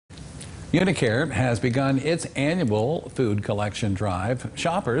UniCare has begun its annual food collection drive.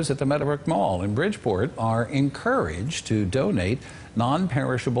 Shoppers at the Meadowbrook Mall in Bridgeport are encouraged to donate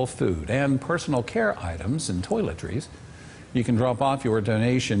non-perishable food and personal care items and toiletries. You can drop off your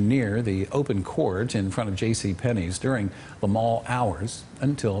donation near the open court in front of JCPenney's during the mall hours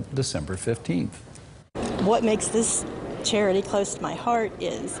until December 15th. What makes this charity close to my heart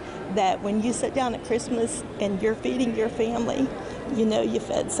is that when you sit down at Christmas and you're feeding your family, you know you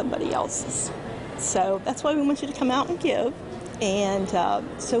fed somebody else's. So that's why we want you to come out and give. And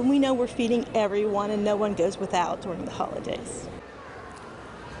so we know we're feeding everyone and no one goes without during the holidays.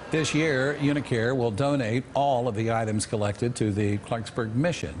 This year, UniCare will donate all of the items collected to the Clarksburg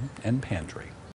Mission and Pantry.